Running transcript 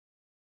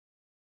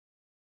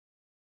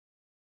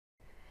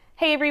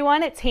Hey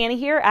everyone, it's Hannah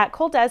here at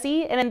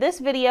ColDesi, and in this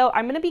video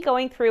I'm going to be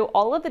going through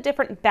all of the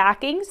different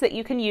backings that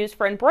you can use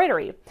for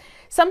embroidery.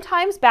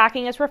 Sometimes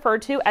backing is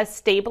referred to as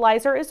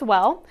stabilizer as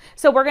well,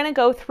 so we're going to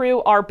go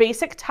through our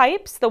basic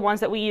types, the ones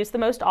that we use the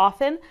most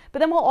often, but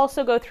then we'll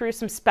also go through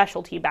some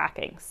specialty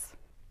backings.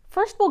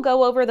 First we'll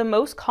go over the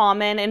most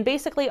common and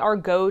basically our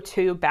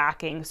go-to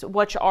backings,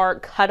 which are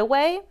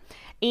cutaway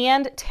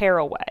and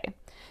tearaway.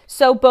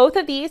 So both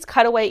of these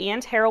cutaway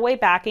and tearaway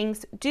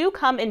backings do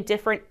come in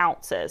different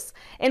ounces,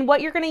 and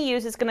what you're going to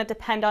use is going to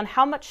depend on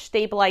how much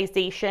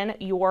stabilization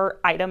your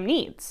item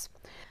needs.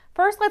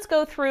 First, let's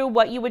go through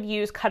what you would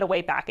use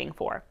cutaway backing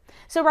for.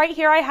 So right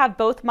here I have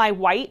both my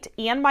white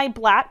and my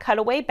black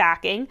cutaway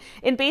backing,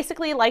 and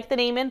basically, like the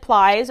name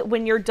implies,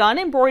 when you're done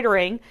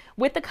embroidering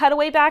with the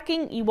cutaway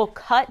backing, you will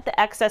cut the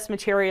excess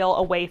material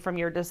away from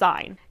your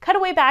design.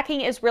 Cutaway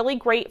backing is really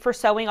great for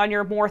sewing on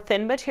your more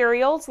thin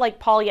materials like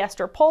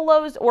polyester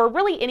polos or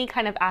really any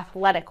kind of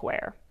athletic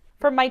wear.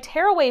 For my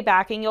tearaway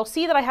backing, you'll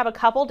see that I have a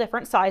couple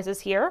different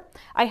sizes here.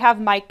 I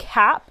have my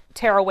cap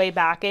tearaway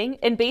backing,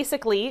 and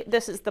basically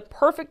this is the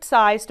perfect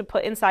size to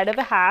put inside of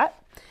a hat.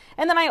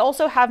 And then I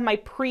also have my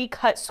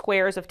pre-cut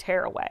squares of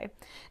tearaway.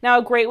 Now,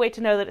 a great way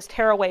to know that it's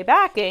tearaway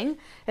backing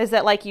is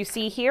that, like you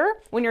see here,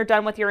 when you're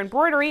done with your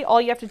embroidery, all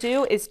you have to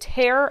do is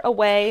tear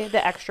away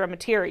the extra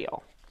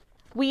material.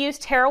 We use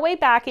tearaway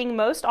backing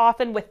most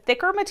often with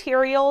thicker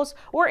materials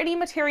or any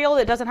material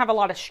that doesn't have a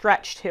lot of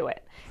stretch to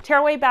it.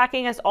 Tearaway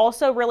backing is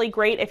also really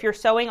great if you're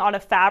sewing on a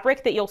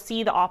fabric that you'll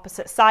see the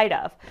opposite side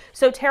of.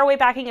 So tearaway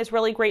backing is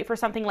really great for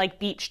something like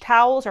beach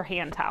towels or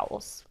hand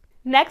towels.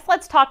 Next,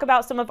 let's talk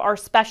about some of our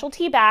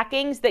specialty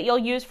backings that you'll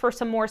use for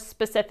some more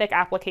specific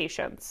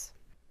applications.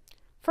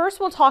 First,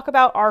 we'll talk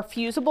about our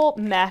fusible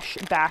mesh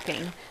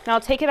backing. Now,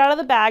 I'll take it out of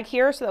the bag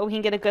here so that we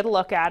can get a good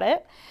look at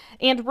it.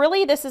 And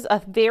really, this is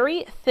a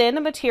very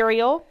thin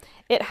material.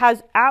 It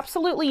has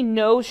absolutely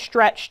no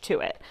stretch to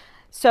it.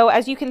 So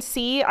as you can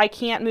see, I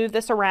can't move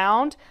this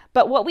around,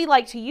 but what we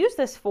like to use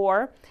this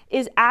for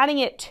is adding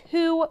it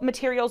to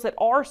materials that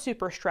are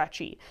super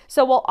stretchy.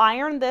 So we'll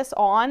iron this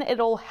on,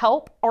 it'll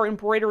help our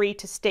embroidery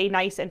to stay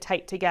nice and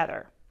tight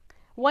together.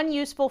 One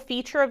useful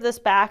feature of this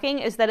backing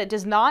is that it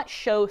does not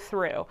show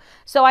through.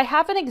 So I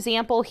have an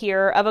example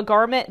here of a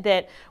garment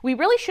that we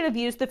really should have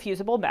used the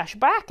fusible mesh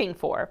backing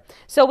for.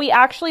 So we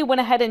actually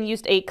went ahead and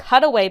used a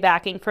cutaway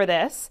backing for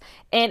this.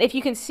 And if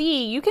you can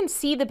see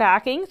the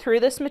backing through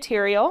this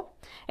material.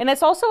 And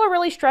it's also a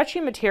really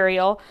stretchy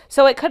material,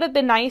 so it could have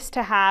been nice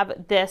to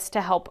have this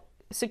to help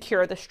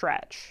secure the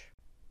stretch.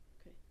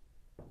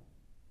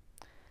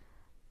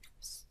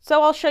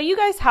 So I'll show you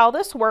guys how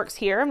this works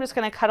here. I'm just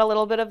going to cut a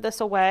little bit of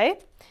this away.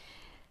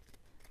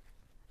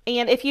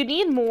 And if you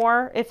need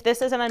more, if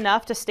this isn't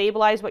enough to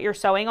stabilize what you're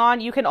sewing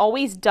on, you can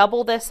always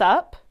double this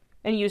up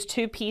and use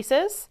 2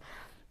 pieces.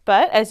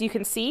 But as you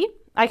can see,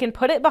 I can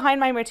put it behind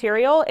my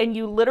material and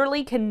you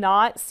literally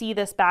cannot see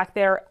this back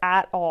there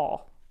at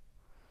all.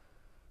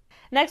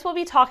 Next, we'll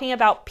be talking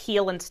about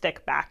peel and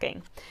stick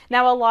backing.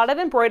 Now, a lot of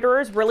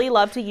embroiderers really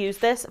love to use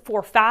this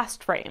for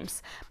fast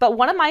frames, but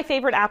one of my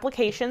favorite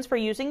applications for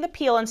using the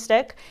peel and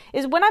stick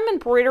is when I'm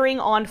embroidering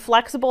on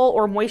flexible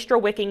or moisture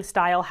wicking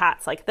style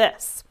hats like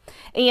this,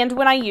 and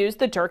when I use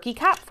the Durkee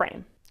cap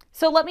frame.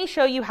 So let me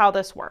show you how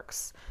this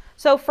works.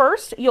 So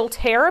first, you'll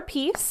tear a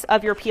piece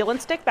of your peel and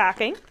stick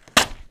backing.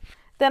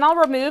 Then I'll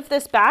remove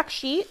this back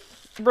sheet,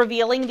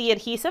 revealing the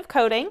adhesive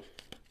coating.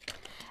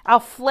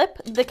 I'll flip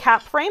the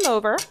cap frame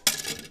over,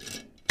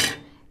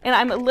 and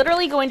I'm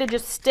literally going to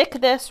just stick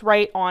this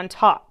right on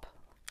top,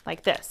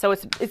 like this. So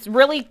it's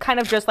really kind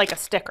of just like a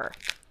sticker.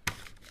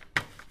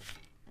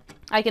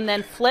 I can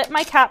then flip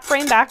my cap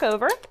frame back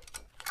over.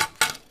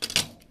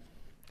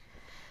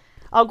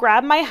 I'll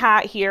grab my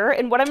hat here,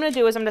 and what I'm going to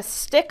do is I'm going to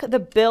stick the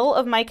bill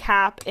of my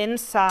cap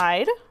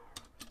inside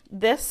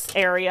this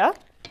area,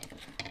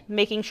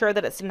 making sure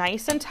that it's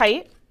nice and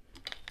tight.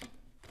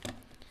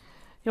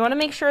 You want to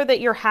make sure that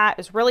your hat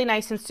is really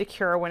nice and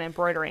secure when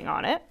embroidering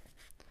on it.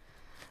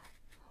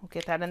 We'll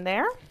get that in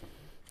there.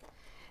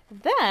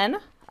 Then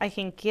I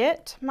can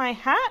get my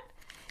hat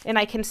and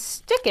I can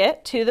stick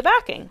it to the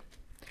backing.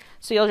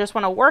 So you'll just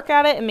want to work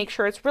at it and make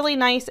sure it's really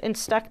nice and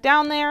stuck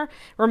down there.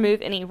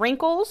 Remove any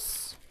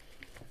wrinkles.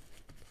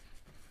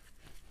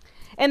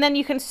 And then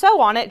you can sew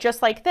on it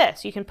just like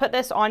this. You can put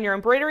this on your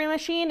embroidery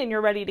machine and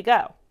you're ready to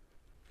go.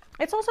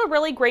 It's also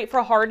really great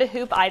for hard to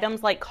hoop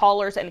items like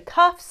collars and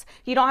cuffs.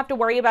 You don't have to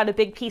worry about a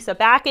big piece of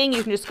backing.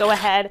 You can just go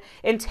ahead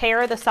and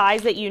tear the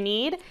size that you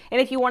need. And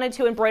if you wanted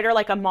to embroider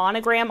like a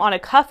monogram on a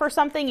cuff or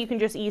something, you can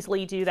just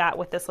easily do that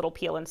with this little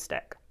peel and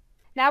stick.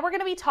 Now we're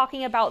going to be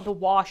talking about the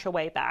wash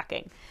away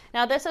backing.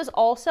 Now this is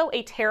also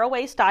a tear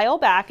away style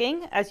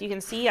backing. As you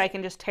can see, I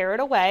can just tear it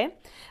away,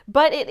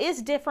 but it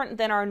is different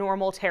than our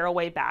normal tear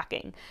away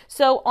backing.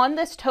 So on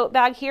this tote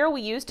bag here,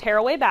 we use tear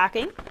away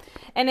backing.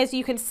 And as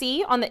you can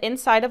see on the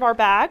inside of our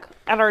bag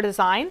at our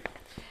design,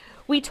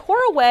 we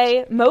tore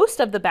away most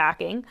of the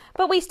backing,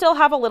 but we still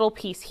have a little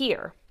piece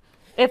here.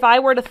 If I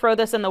were to throw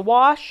this in the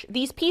wash,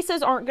 these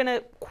pieces aren't going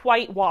to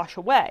quite wash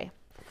away.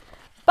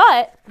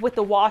 But with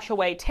the wash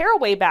away, tear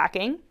away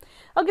backing,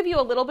 I'll give you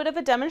a little bit of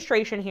a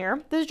demonstration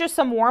here. This is just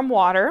some warm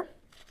water.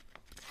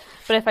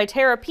 But if I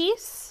tear a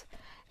piece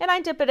and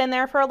I dip it in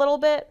there for a little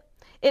bit,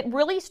 it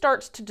really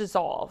starts to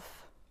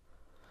dissolve.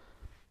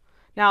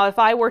 Now, if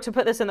I were to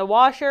put this in the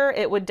washer,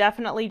 it would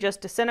definitely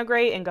just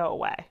disintegrate and go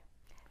away.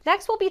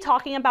 Next, we'll be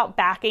talking about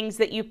backings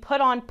that you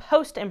put on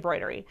post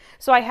embroidery.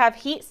 So I have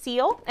heat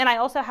seal and I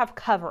also have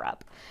cover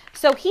up.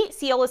 So heat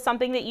seal is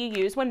something that you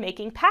use when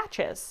making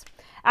patches.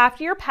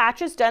 After your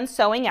patch is done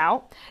sewing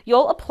out,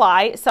 you'll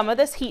apply some of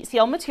this heat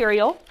seal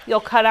material. You'll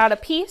cut out a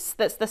piece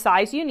that's the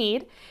size you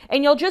need,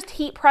 and you'll just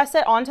heat press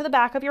it onto the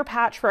back of your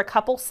patch for a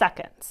couple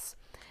seconds.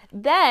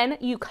 Then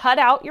you cut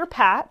out your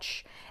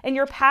patch, and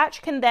your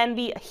patch can then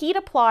be heat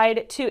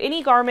applied to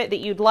any garment that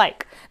you'd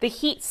like. The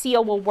heat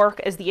seal will work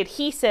as the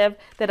adhesive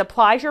that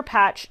applies your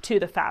patch to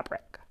the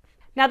fabric.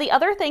 Now, the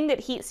other thing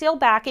that heat seal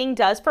backing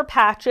does for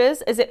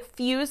patches is it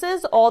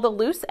fuses all the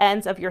loose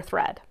ends of your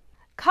thread.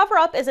 Cover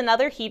up is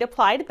another heat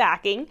applied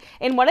backing,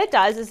 and what it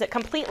does is it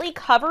completely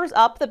covers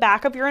up the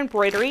back of your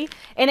embroidery,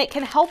 and it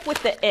can help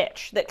with the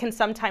itch that can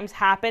sometimes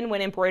happen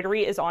when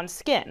embroidery is on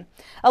skin.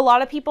 A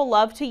lot of people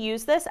love to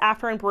use this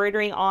after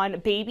embroidering on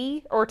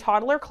baby or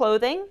toddler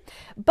clothing,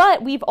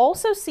 but we've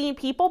also seen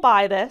people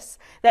buy this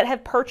that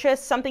have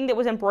purchased something that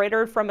was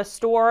embroidered from a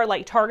store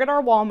like Target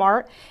or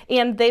Walmart,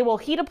 and they will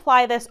heat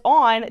apply this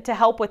on to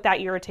help with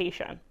that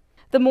irritation.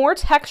 The more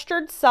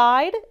textured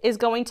side is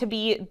going to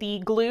be the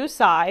glue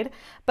side,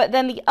 but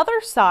then the other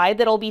side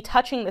that'll be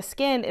touching the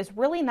skin is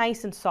really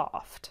nice and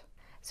soft.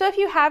 So if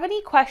you have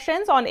any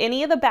questions on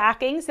any of the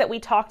backings that we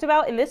talked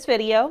about in this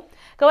video,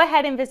 go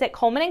ahead and visit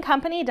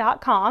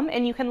colemanandcompany.com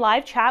and you can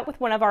live chat with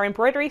one of our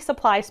embroidery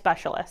supply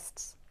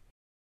specialists.